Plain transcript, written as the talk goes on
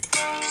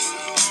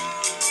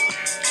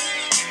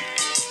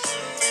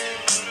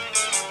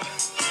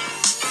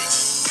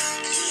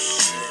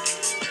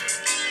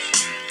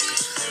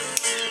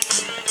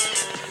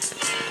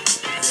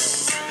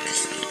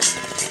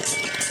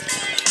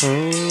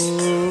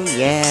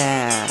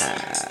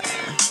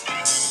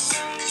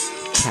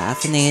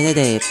Caffeinated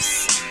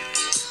apes.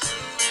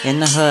 In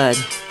the hood.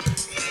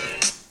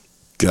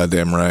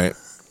 Goddamn right.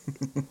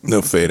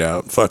 No fade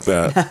out. Fuck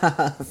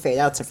that. Fade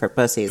outs are for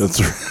pussies.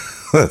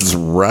 That's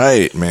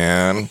right,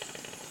 man.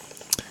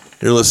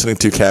 You're listening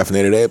to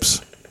Caffeinated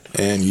Apes,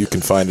 and you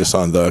can find us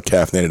on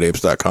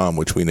thecaffeinatedapes.com,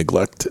 which we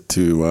neglect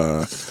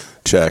to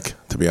check,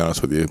 to be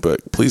honest with you.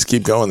 But please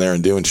keep going there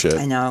and doing shit.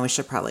 I know, we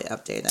should probably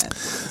update it.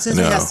 As soon as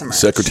we have some merch.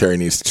 Secretary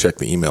needs to check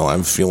the email.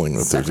 I'm feeling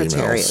that there's emails.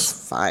 Secretary is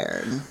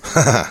fired.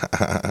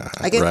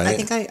 Right? I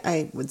think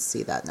I would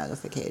see that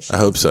notification. I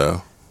hope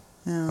so.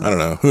 Yeah. I don't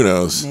know. Who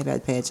knows? Maybe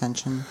I'd pay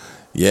attention.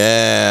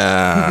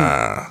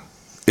 Yeah.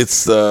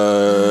 It's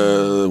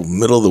the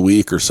middle of the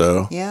week or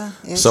so. Yeah.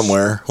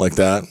 Somewhere like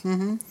that.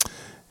 Mm-hmm.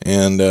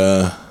 And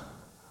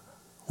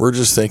we're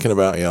just thinking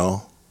about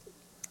y'all,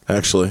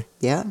 actually.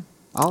 Yeah,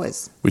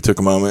 always. We took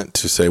a moment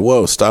to say,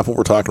 whoa, stop what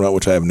we're talking about,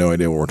 which I have no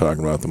idea what we're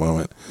talking about at the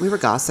moment. We were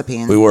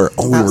gossiping. We were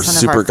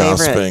super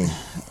gossiping.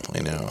 I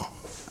know.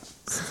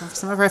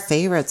 Some of our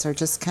favorites are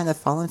just kind of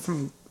falling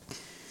from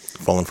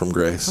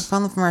grace. We're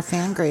falling from our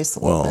fan grace a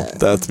little bit. Well,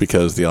 that's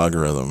because the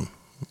algorithm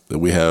that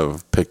we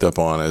have picked up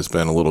on has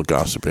been a little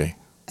gossipy.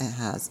 It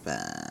has been.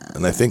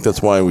 And I think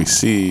that's why we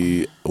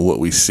see what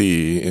we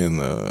see in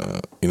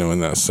the, in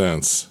that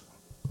sense.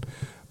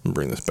 Let me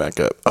bring this back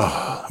up.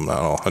 Oh, I'm not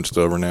all hunched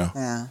over now.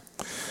 Yeah.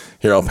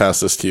 Here, I'll pass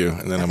this to you,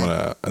 and then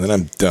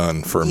I'm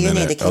done for a minute.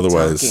 Need to keep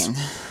Otherwise,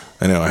 talking.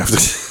 I know I have to.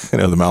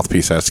 The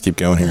mouthpiece has to keep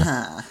going here.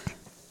 Uh-huh.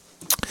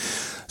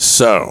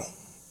 So,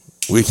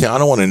 I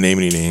don't want to name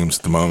any names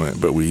at the moment,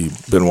 but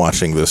we've been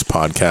watching this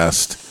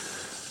podcast.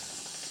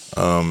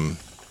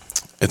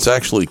 It's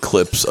actually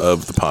clips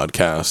of the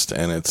podcast,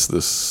 and it's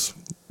this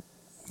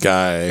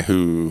guy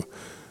who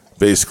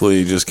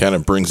basically just kind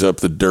of brings up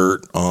the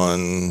dirt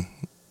on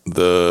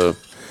the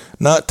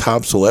not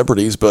top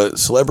celebrities, but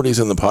celebrities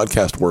in the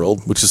podcast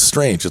world, which is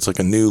strange. It's like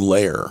a new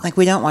layer. Like,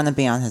 we don't want to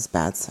be on his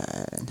bad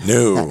side.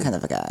 No. That kind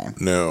of a guy.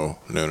 No.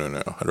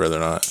 I'd rather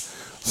not.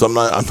 So I'm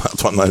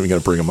not even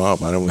going to bring him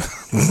up. I don't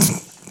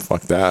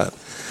fuck that.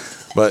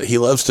 But he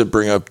loves to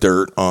bring up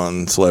dirt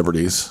on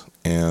celebrities,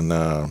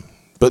 and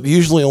but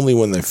usually only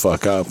when they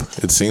fuck up.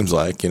 It seems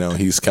like,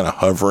 he's kind of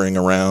hovering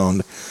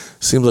around.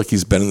 Seems like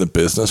he's been in the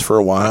business for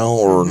a while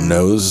or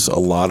knows a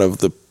lot of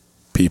the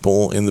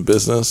people in the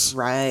business.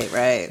 Right.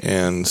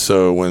 And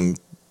so when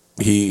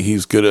he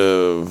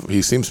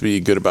seems to be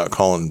good about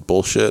calling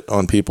bullshit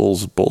on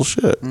people's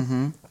bullshit.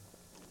 Mm-hmm.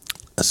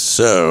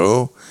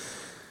 So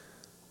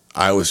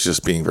I was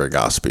just being very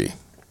gossipy,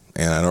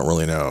 and I don't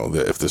really know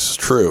if this is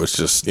true. It's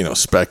just,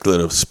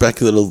 speculative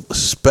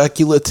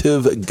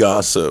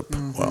gossip.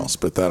 Mm-hmm. Well,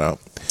 spit that out.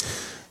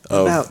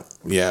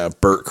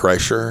 Bert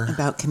Kreischer.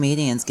 About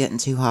comedians getting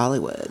too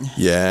Hollywood.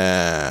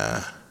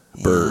 Yeah.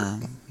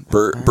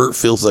 Bert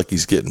feels like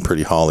he's getting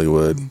pretty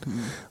Hollywood.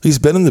 Mm-hmm. He's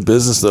been in the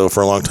business, though,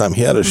 for a long time.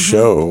 He had a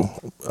show,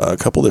 a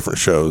couple different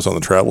shows on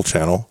the Travel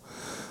Channel.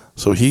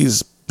 So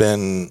he's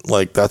been,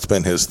 that's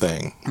been his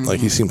thing. Mm-hmm. Like,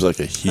 he seems like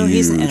a huge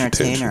he's an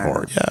attention entertainer.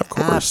 whore. Yeah, of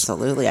course.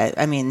 Absolutely.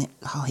 I mean,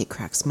 he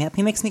cracks me up.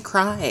 He makes me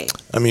cry.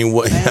 I mean,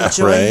 what? I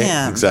enjoy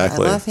him.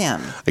 Exactly. I love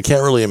him. I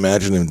can't really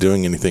imagine him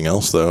doing anything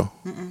else, though.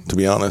 Mm-mm. To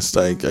be honest,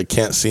 I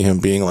can't see him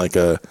being like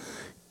a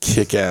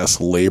kick-ass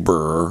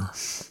laborer.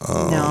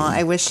 No,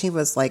 I wish he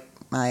was like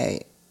my,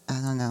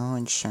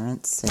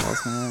 insurance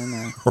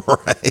salesman. Or,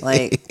 right.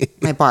 Like,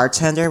 my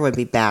bartender would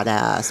be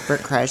badass. Bert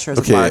Kreischer is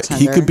a bartender.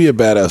 He could be a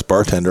badass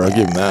bartender. I'll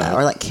give him that.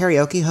 Or like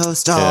karaoke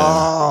host.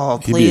 Yeah.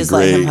 Please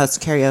let him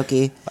host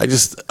karaoke. I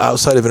just,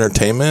 outside of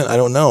entertainment, I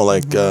don't know.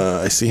 Like,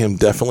 I see him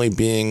definitely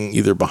being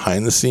either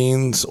behind the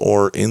scenes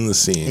or in the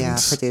scenes. Yeah,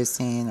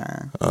 producing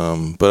or.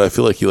 But I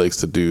feel like he likes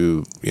to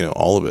do,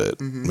 all of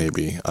it,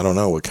 maybe. I don't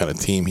know what kind of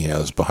team he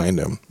has behind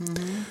him.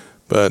 Mm-hmm.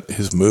 But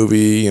his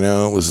movie,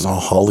 was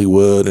all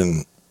Hollywood,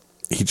 and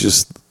he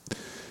just,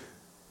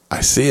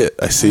 I see it.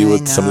 I see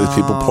what some of these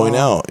people point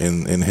out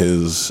in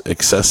his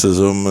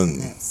excessism.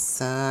 And it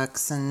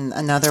sucks. And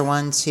another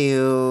one,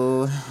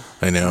 too.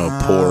 I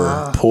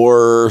know.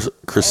 Poor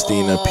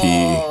Christina P.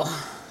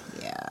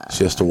 Yeah.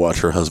 She has to watch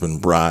her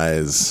husband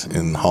rise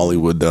in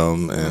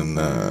Hollywooddom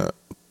and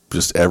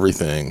just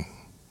everything.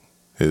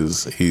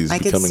 He's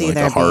becoming like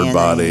a hard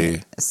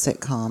body. A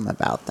sitcom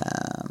about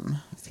them.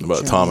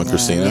 About Tom and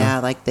Christina? Yeah,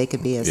 like they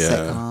could be a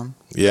sitcom.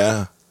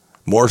 Yeah.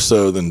 More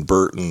so than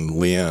Bert and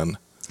Leanne.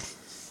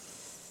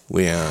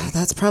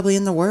 That's probably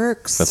in the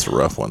works. That's a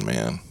rough one,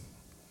 man.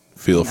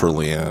 Feel for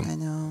Leanne. I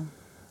know.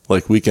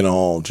 Like, we can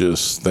all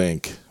just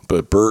think,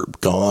 but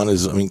Bert gone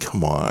is,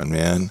 come on,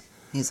 man.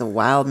 He's a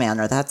wild man,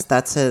 or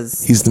that's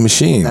his... He's the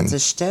machine. That's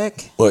his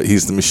shtick. What,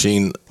 he's the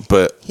machine,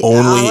 but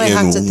only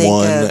in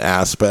one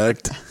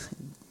aspect?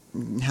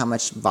 How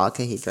much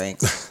vodka he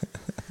drinks.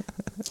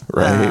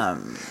 Right.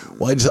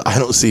 Well, I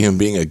don't see him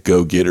being a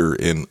go-getter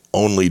in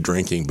only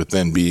drinking, but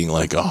then being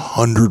like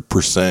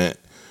 100%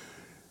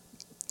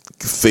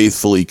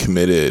 faithfully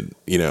committed,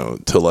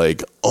 to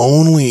like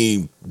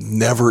only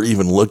never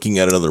even looking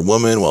at another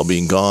woman while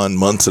being gone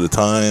months at a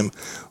time.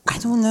 I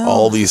don't know.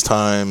 All these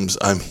times,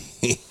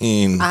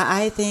 mean,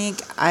 I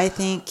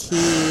think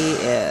he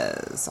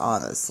is,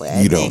 honestly.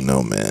 You don't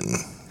know men.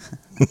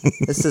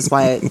 This is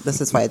why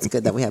it's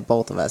good that we have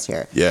both of us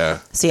here. Yeah.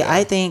 See, yeah.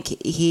 I think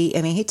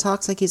he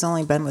talks like he's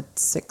only been with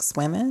 6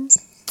 women,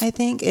 I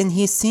think, and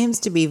he seems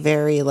to be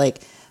very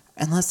like,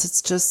 unless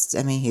it's just,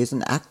 he's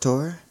an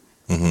actor.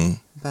 Mm-hmm.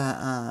 But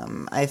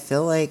I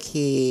feel like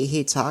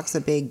he talks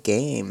a big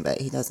game, but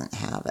he doesn't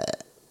have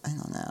it. I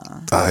don't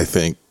know. I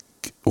think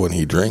when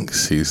he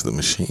drinks, he's the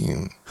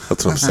machine.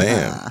 That's what I'm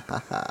saying.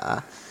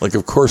 Like,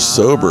 of course,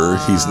 sober,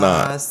 he's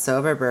not.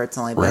 Sober Bert's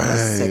only been with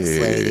 6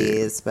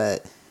 ladies,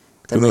 but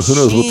who knows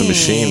with the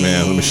machine,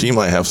 man? The machine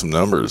might have some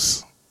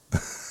numbers.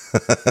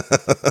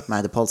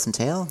 Might have pulled some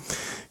tail.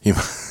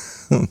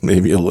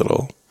 Maybe a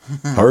little.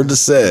 Hard to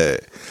say.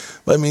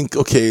 But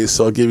okay,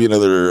 so I'll give you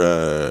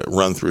another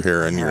run through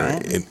here in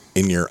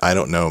your I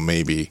don't know,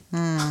 maybe.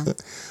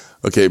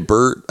 Okay,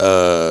 Bert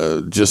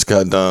just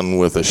got done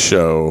with a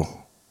show,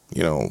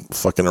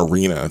 fucking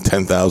arena,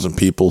 10,000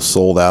 people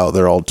sold out.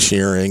 They're all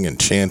cheering and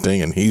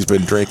chanting, and he's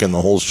been drinking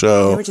the whole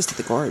show. They were just at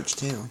the Gorge,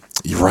 too.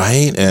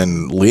 Right?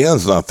 And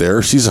Leanne's not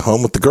there. She's at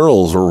home with the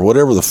girls or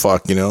whatever the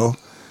fuck,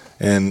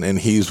 And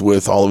he's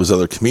with all of his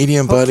other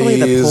comedian Hopefully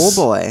buddies. the pool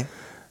boy.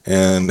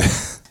 And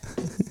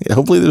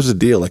hopefully there's a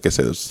deal. Like I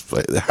said,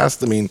 it has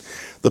to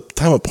the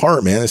time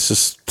apart, man. It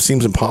just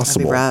seems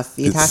impossible. That'd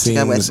be rough. You'd have to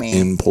go with me.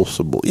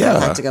 Impossible. Yeah,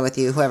 I'd have to go with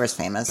you. Whoever's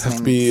famous. I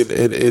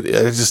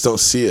just don't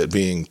see it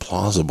being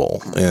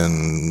plausible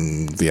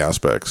in the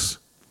aspects.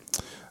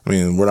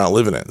 We're not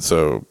living it,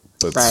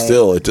 but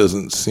still, it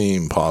doesn't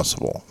seem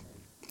possible.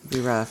 It'd be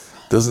rough.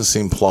 Doesn't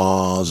seem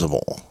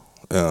plausible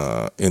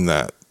in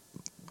that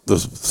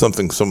there's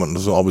something someone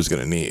is always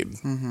going to need.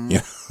 Mm-hmm. You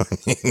know what I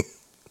mean?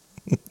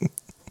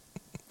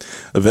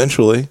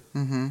 Eventually.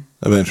 And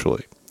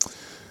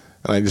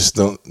I just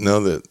don't know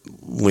that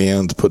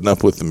Leanne's putting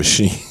up with the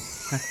machine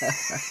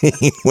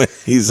when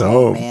he's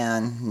home.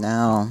 Man,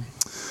 no.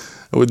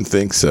 I wouldn't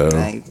think so.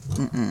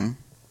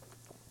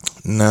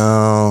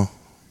 No.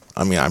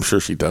 I'm sure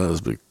she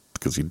does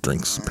because he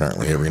drinks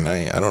apparently every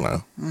night. I don't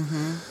know.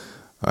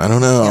 I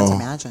don't know.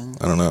 Can't imagine.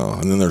 I don't know.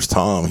 And then there's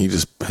Tom. He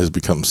just has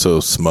become so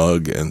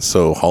smug and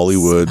so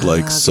Hollywood,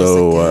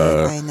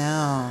 I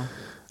know.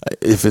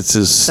 If it's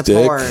his The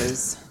stick.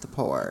 The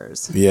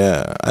pores.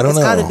 Yeah. I don't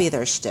know. It's got to be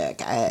their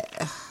shtick.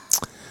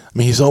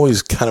 He's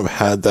always kind of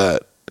had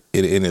that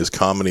in his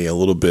comedy, a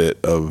little bit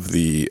of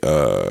the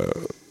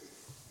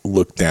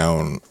look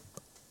down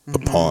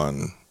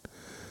upon.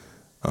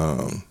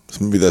 So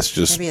maybe that's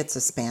just. Maybe it's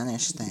a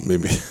Spanish thing.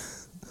 Maybe.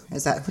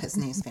 Is that his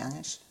name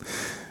Spanish?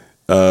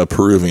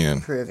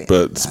 Peruvian.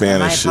 But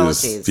Spanish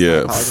is.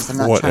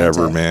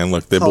 Whatever, man.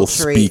 Look, they both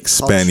speak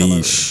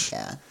Spanish.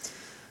 Yeah.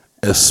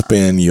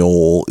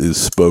 Espanol is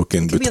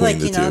spoken between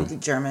the two. The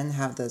Germans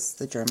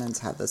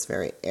have this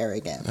very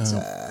arrogant.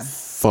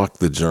 Fuck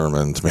the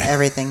Germans, man.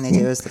 Everything they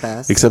do is the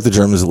best. Except the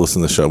Germans that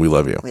listen to the show. We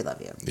love you. We love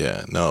you.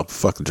 Yeah. No,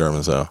 fuck the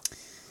Germans, though.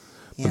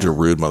 Bunch of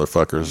rude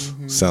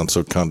motherfuckers. Sound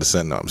so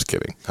condescending. No, I'm just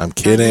kidding. I'm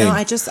kidding.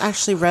 I just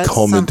actually read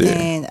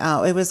something.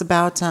 It was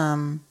about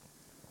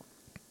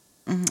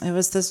it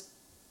was this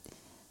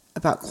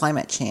about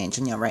climate change,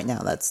 and right now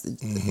that's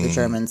the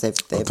Germans. They've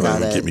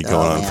got it. Get me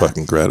going on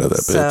fucking Greta, that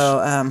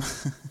bitch.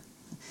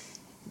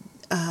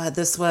 So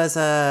this was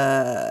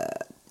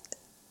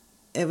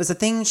it was a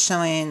thing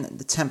showing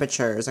the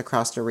temperatures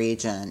across the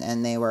region,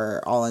 and they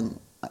were all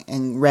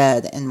in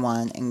red in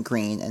one and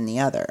green in the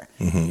other,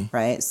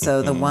 right?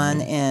 So the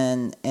one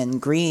in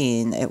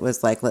green, it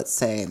was like, let's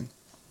say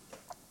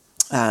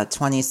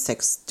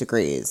 26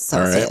 degrees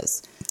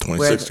Celsius. Right.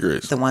 26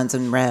 degrees. The ones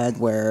in red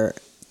were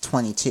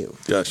 22.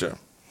 Gotcha.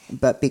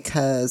 But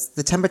because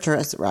the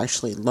temperatures were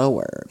actually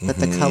lower, but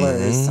the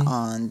colors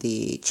on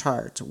the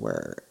chart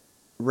were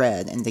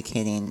red,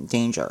 indicating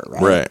danger,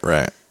 right?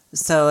 Right.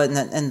 So,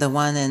 and the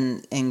one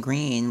in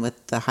green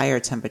with the higher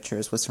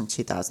temperatures was from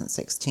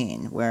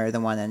 2016, where the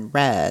one in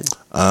red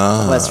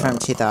was from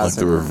 2000. Like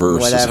the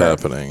reverse is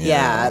happening.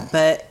 Yeah,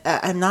 but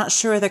I'm not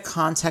sure the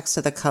context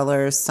of the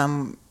colors.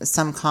 Some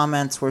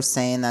comments were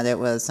saying that it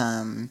was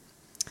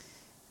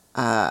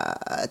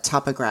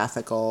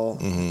topographical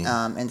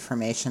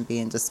information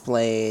being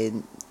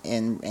displayed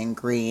in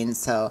green.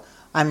 So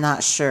I'm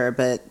not sure.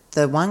 But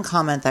the one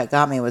comment that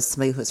got me was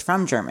somebody who was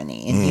from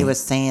Germany, and he was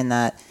saying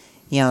that,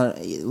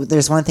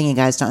 there's one thing you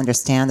guys don't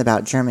understand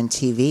about German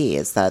TV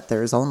is that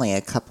there's only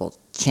a couple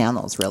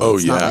channels, really.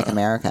 It's not like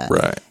America.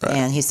 Right.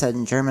 And he said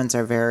Germans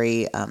are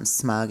very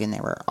smug, and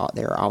they were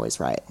always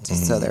right.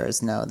 So there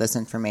is no this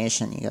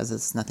information. He goes,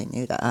 it's nothing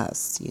new to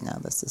us.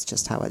 This is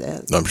just how it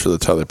is. I'm sure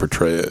that's how they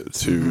portray it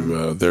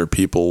to their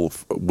people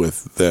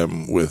with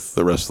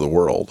the rest of the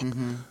world.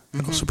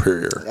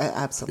 Superior.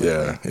 Absolutely.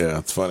 Yeah,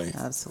 it's funny.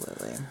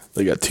 Absolutely.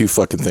 They got 2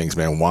 fucking things,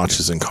 man.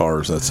 Watches and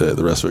cars. That's it.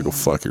 The rest of it, go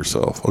fuck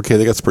yourself. Okay,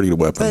 they got some pretty good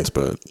weapons,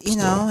 but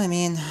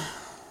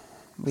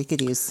we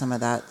could use some of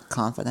that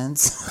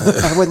confidence.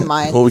 I wouldn't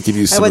mind. Well, we could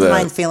use some I wouldn't of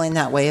that. mind feeling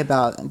that way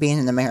about being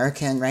an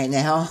American right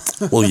now.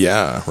 Well,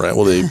 yeah, right.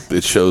 Well,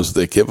 it shows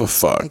they give a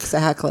fuck.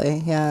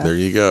 Exactly. Yeah. There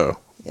you go.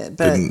 But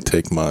didn't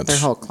take much. Their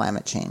whole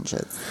climate change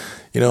is.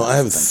 I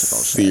have a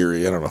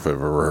theory. I don't know if I've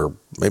ever,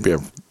 maybe I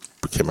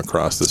came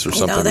across this or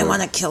something. They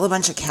want to kill a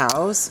bunch of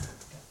cows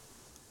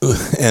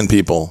and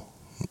people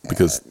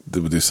because they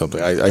would do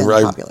something. I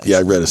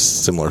read a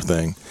similar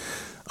thing.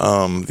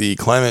 The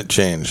climate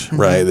change,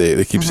 right?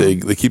 They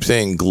keep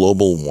saying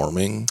global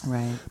warming,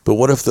 right? But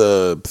what if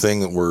the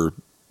thing that we're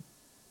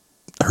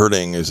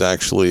hurting is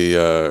actually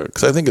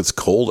because I think it's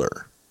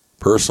colder.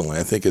 Personally,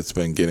 I think it's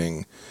been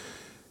getting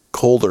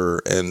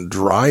colder and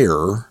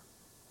drier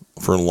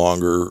for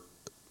longer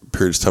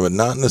periods of time, but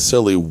not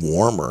necessarily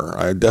warmer.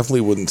 I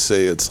definitely wouldn't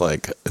say it's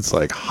like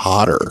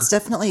hotter. It's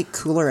definitely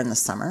cooler in the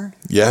summer.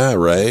 Yeah,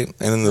 right.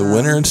 And in the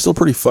winter, it's still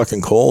pretty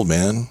fucking cold,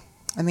 man.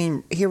 I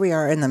mean, here we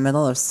are in the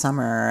middle of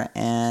summer,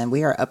 and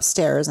we are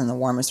upstairs in the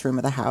warmest room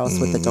of the house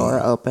with the door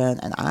open,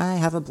 and I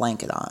have a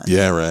blanket on.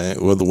 Yeah,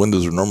 right. Well, the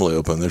windows are normally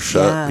open; they're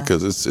shut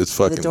because it's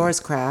fucking. The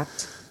door's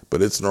cracked.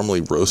 But it's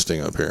normally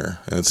roasting up here,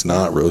 and it's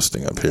not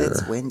roasting up here.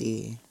 It's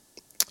windy.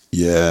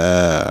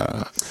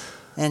 Yeah.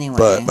 Anyway.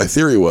 But my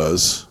theory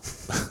was,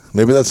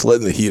 maybe that's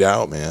letting the heat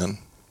out, man.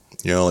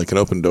 Like an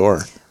open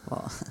door.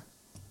 Well.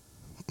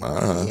 I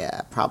don't know.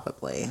 Yeah,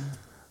 probably.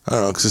 I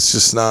don't know, because it's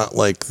just not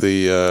like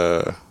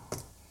the.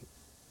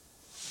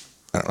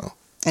 I don't know.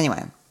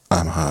 Anyway.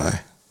 I'm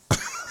high.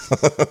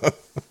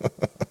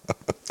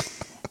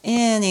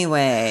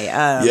 Anyway,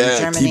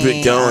 Germany, keep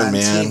it going,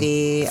 man.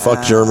 TV,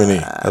 Fuck Germany.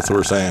 That's what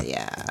we're saying.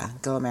 Yeah,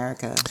 go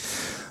America.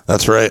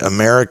 That's right,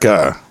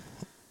 America.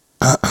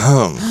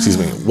 Excuse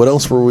me. What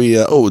else were we? Do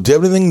you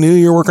have anything new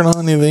you're working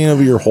on? Anything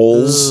of your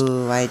holes?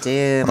 Ooh, I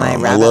do. My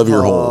rabbit I love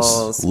your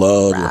holes.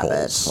 Love your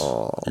holes.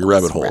 Your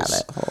rabbit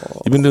holes.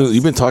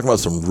 You've been talking about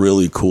some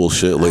really cool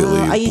shit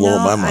lately.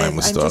 Blowing my mind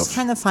with stuff. I'm just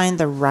trying to find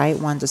the right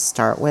one to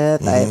start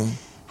with. I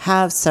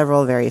have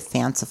several very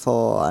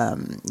fanciful,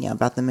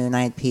 about the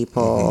Moon-eyed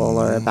people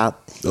or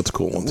about that's a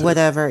cool one too.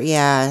 Whatever,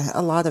 yeah,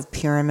 a lot of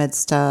pyramid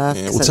stuff.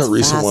 Yeah, what's that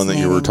recent one that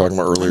you were talking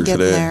about earlier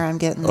today? I'm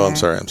getting there. Oh, I'm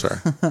sorry.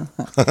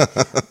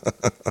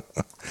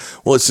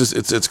 Well,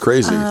 it's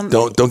crazy.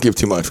 Don't give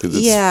too much because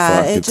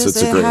it's it's a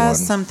great one. It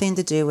has something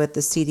to do with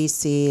the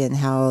CDC and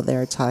how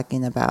they're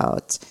talking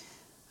about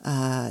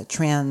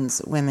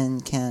trans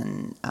women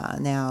can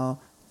now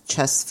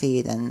chest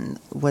feed and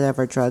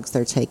whatever drugs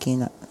they're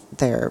taking.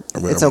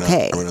 It's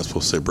okay. Are we not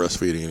supposed to say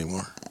breastfeeding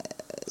anymore?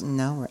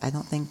 No, I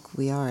don't think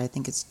we are. I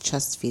think it's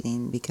chest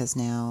feeding because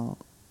now.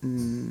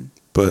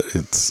 But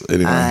it's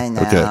anyway. I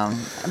know, okay.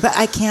 But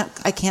I can't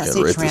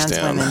say trans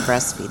women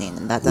breastfeeding,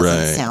 and that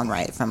doesn't sound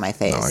right from my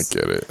face. No, I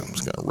get it. I'm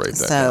just gonna write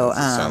that down. It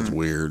sounds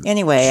weird.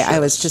 Anyway,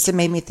 it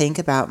made me think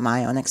about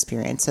my own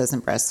experiences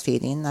in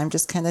breastfeeding. I'm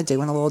just kind of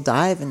doing a little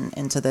dive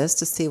into this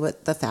to see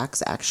what the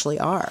facts actually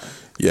are.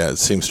 Yeah, it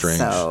seems strange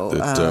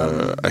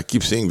that I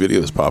keep seeing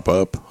videos pop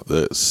up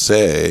that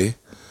say,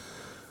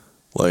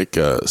 like,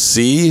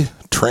 see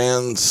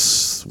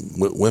trans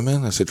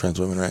women. I say trans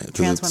women, right?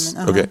 Trans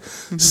women. Okay.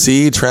 Mm-hmm.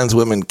 See, trans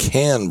women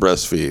can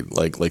breastfeed.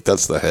 Like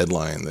that's the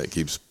headline that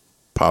keeps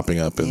popping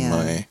up in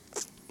my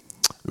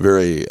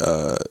very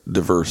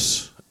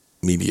diverse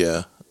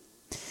media.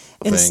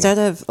 Instead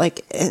of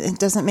it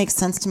doesn't make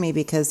sense to me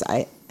because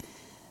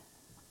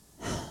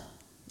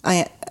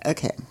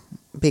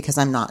because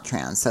I'm not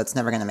trans, so it's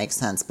never going to make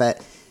sense.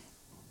 But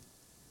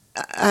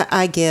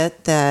I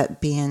get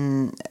that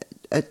being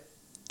a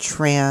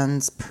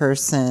trans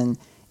person,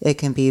 it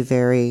can be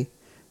very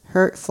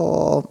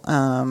hurtful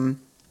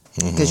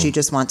because you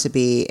just want to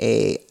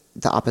be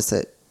the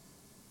opposite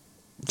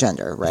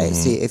gender, right?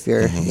 See, if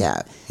you're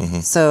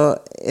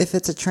so if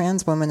it's a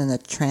trans woman and a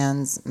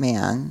trans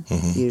man,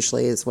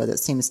 usually is what it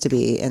seems to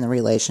be in a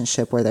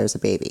relationship where there's a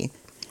baby,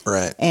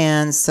 right?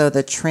 And so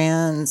the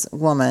trans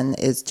woman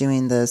is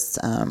doing this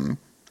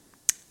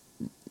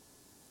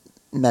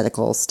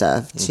medical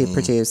stuff to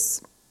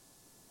produce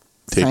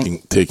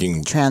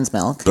taking trans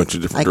milk, bunch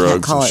of different drugs. I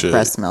can't call it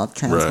breast milk,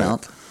 trans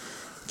milk,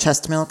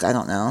 chest milk. I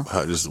don't know.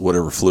 Just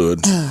whatever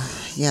fluid.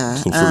 Yeah,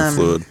 some sort of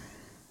fluid.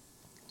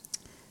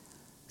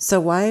 So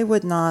why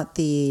would not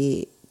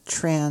the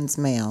trans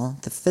male,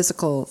 the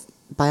physical,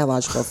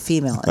 biological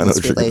female in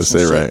this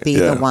relationship, be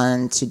the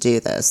one to do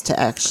this, to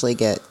actually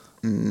get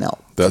milk?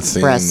 That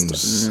seems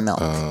breast milk.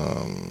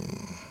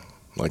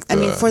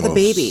 For the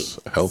baby,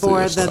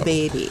 for the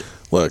baby.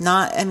 Look,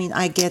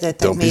 I get it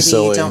that maybe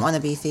you don't want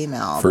to be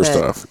female. First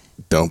off,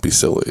 don't be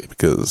silly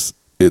because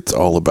it's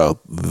all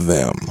about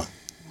them.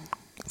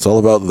 It's all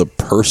about the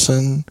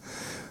person.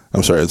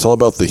 I'm sorry, it's all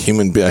about the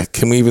human being.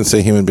 Can we even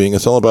say human being?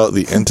 It's all about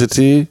the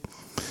entity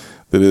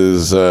that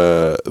is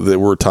that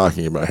we're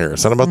talking about here.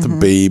 It's not about the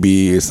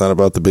baby. It's not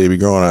about the baby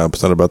growing up.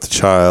 It's not about the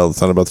child.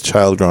 It's not about the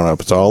child growing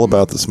up. It's all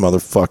about this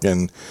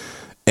motherfucking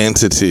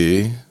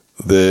entity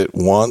that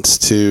wants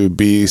to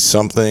be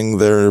something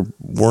they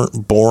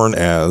weren't born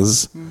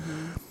as.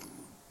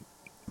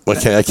 I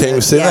can't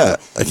even say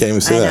that. I can't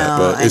even say that.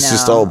 But it's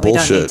just all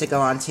bullshit. We don't need to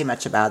go on too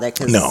much about it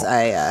because no.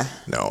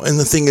 And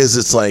the thing is,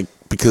 it's like,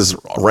 because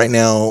right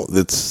now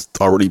it's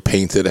already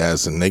painted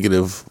as a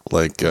negative,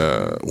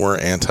 we're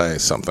anti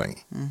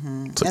something.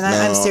 And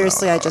I'm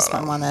seriously, I just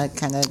want to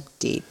kind of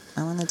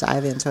I want to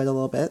dive into it a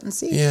little bit and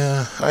see.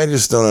 Yeah, I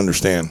just don't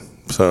understand.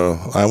 So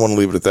I want to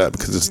leave it at that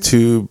because it's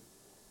too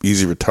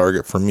easy of a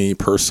target for me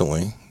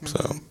personally.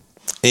 So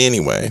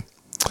anyway,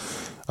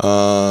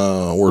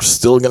 we're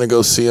still going to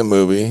go see a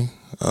movie,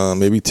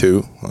 maybe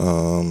two.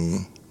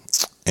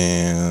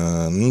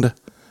 And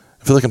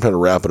I feel like I'm trying to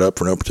wrap it up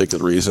for no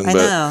particular reason. I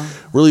know.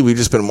 Really, we've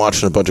just been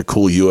watching a bunch of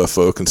cool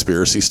UFO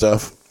conspiracy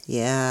stuff.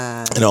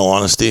 Yeah. In all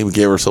honesty, we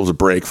gave ourselves a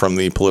break from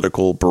the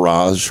political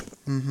barrage.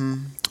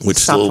 Which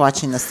Stopped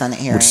watching the Senate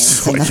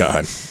hearings. Oh my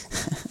God.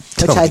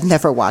 Which I'd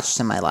never watched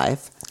in my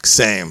life.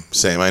 Same.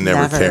 I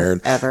never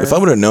cared. Ever. If I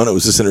would have known it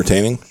was this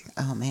entertaining,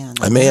 oh man,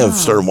 I may have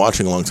started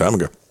watching a long time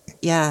ago.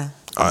 Yeah.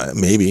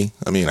 Maybe.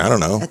 I mean, I don't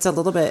know. It's a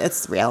little bit.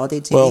 It's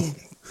reality TV. Well,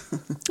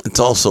 it's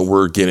also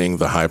we're getting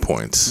the high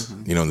points,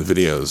 in the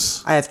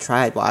videos. I have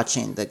tried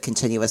watching the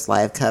continuous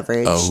live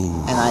coverage,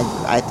 Oh. and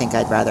I think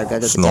I'd rather go to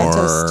the Snore.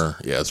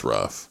 dentist. Yeah, it's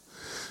rough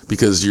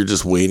because you're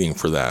just waiting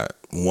for that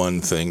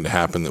one thing to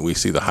happen that we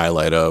see the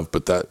highlight of,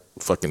 but that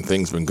fucking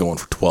thing's been going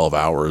for 12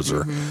 hours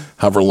or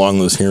however long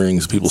those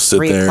hearings. People sit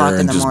there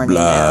and just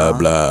blah,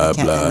 blah,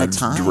 blah,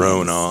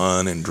 drone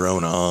on. And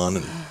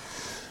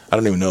I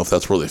don't even know if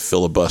that's where they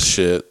filibust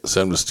shit.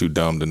 So I'm just too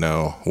dumb to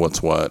know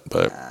what's what.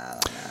 But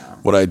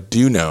what I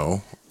do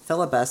know,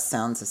 Filibust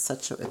sounds it's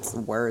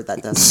a word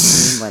that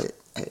doesn't mean what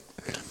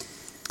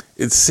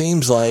it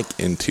seems like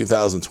in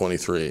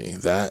 2023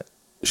 that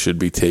should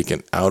be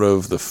taken out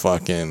of the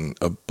fucking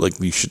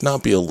you should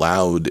not be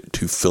allowed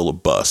to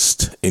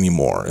filibust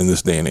anymore in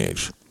this day and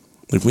age.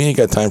 Like, we ain't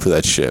got time for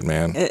that shit,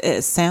 man.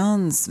 It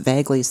sounds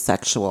vaguely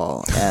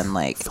sexual and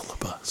like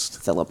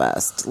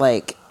filibust.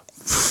 Like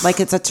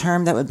it's a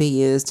term that would be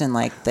used in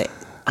like the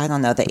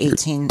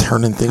 1800s.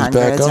 Turning things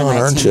back on,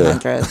 aren't you?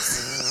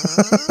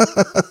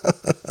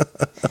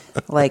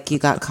 Like you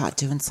got caught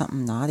doing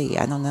something naughty.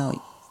 I don't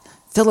know.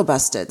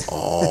 Filibusted.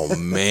 Oh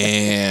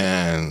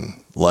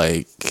man.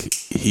 Like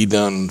he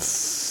done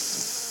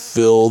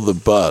fill the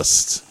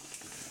bust.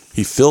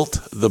 He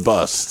filled the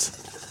bust.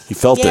 He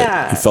felt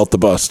it. He felt the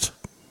bust.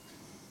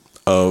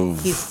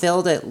 He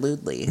filled it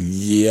lewdly.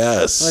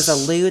 Yes. It was a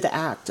lewd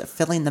act of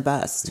filling the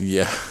bust.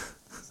 Yeah.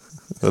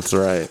 That's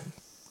right.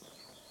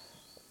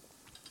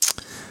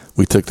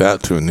 We took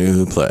that to a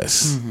new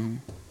place. Mm-hmm.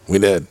 We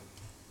did.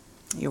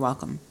 You're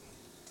welcome.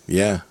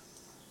 Yeah.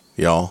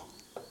 Y'all.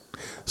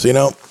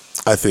 So,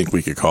 I think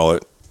we could call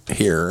it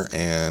here,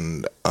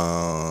 and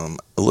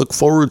look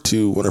forward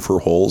to one of her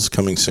holes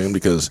coming soon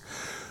because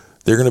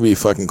they're going to be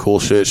fucking cool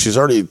shit. She's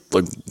already,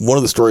 like, one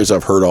of the stories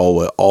I've heard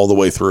all the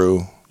way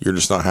through. You're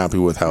just not happy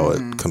with how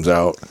it comes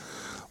out,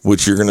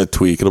 which you're going to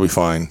tweak. It'll be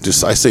fine.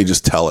 I say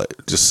just tell it.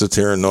 Just sit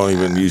here and don't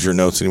even use your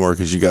notes anymore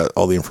because you got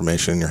all the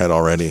information in your head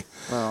already.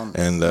 Well,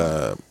 and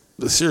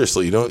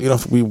seriously, you don't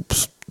have to be.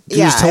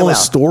 You're just telling a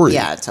story.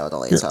 Yeah,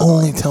 totally. You're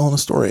only telling a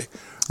story.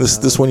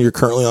 This one you're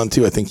currently on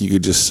too. I think you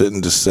could just sit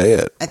and just say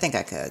it. I think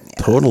I could. Yeah.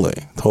 Totally.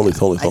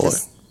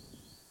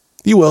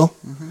 You will.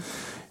 Mm-hmm.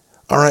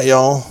 All right,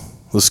 y'all.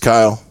 This is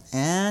Kyle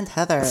and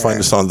Heather. Find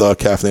us on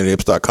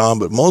thecaffeinatedapes.com,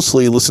 but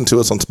mostly listen to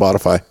us on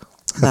Spotify.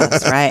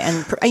 That's right.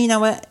 And you know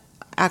what?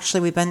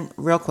 Actually, we've been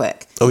real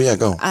quick. Oh yeah,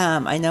 go.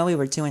 I know we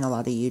were doing a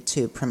lot of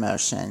YouTube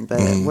promotion, but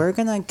we're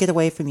gonna get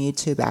away from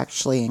YouTube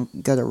actually and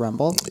go to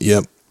Rumble.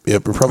 Yep. We're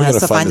probably gonna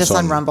find us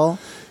on Rumble.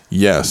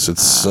 Yes,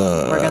 it's.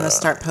 We're gonna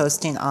start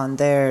posting on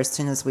there as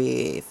soon as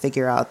we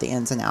figure out the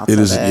ins and outs. It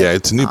is. Yeah,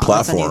 it's a new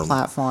platform. It's a new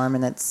platform,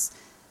 and it's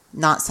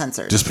not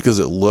censored. Just because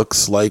it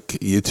looks like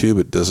YouTube,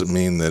 it doesn't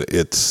mean that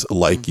it's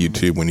like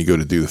YouTube when you go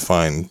to do the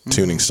fine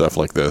tuning stuff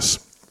like this.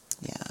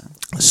 Yeah.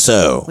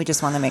 So we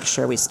just want to make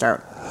sure we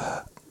start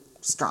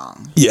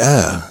strong.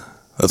 Yeah,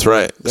 that's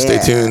right. Yeah. Stay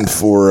tuned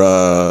for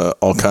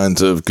all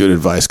kinds of good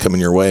advice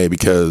coming your way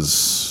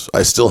because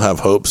I still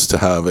have hopes to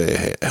have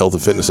a health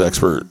and fitness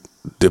expert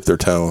dip their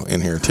toe in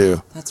here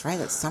too. That's right.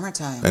 It's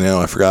summertime. I know.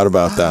 I forgot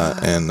about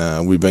that,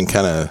 and we've been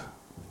kind of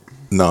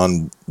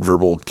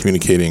non-verbal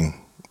communicating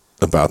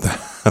about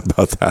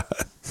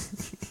that.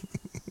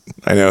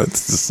 I know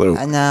it's just so.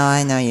 I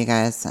know, you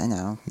guys. I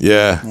know.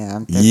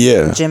 Yeah.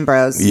 Gym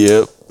bros.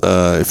 Yep.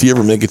 If you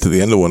ever make it to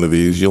the end of one of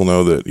these, you'll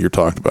know that you're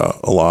talked about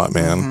a lot,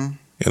 man,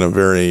 in a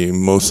very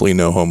mostly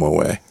no homo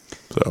way.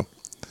 So,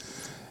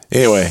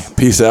 anyway,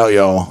 peace out,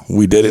 y'all.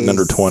 We did it in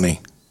under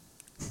 20.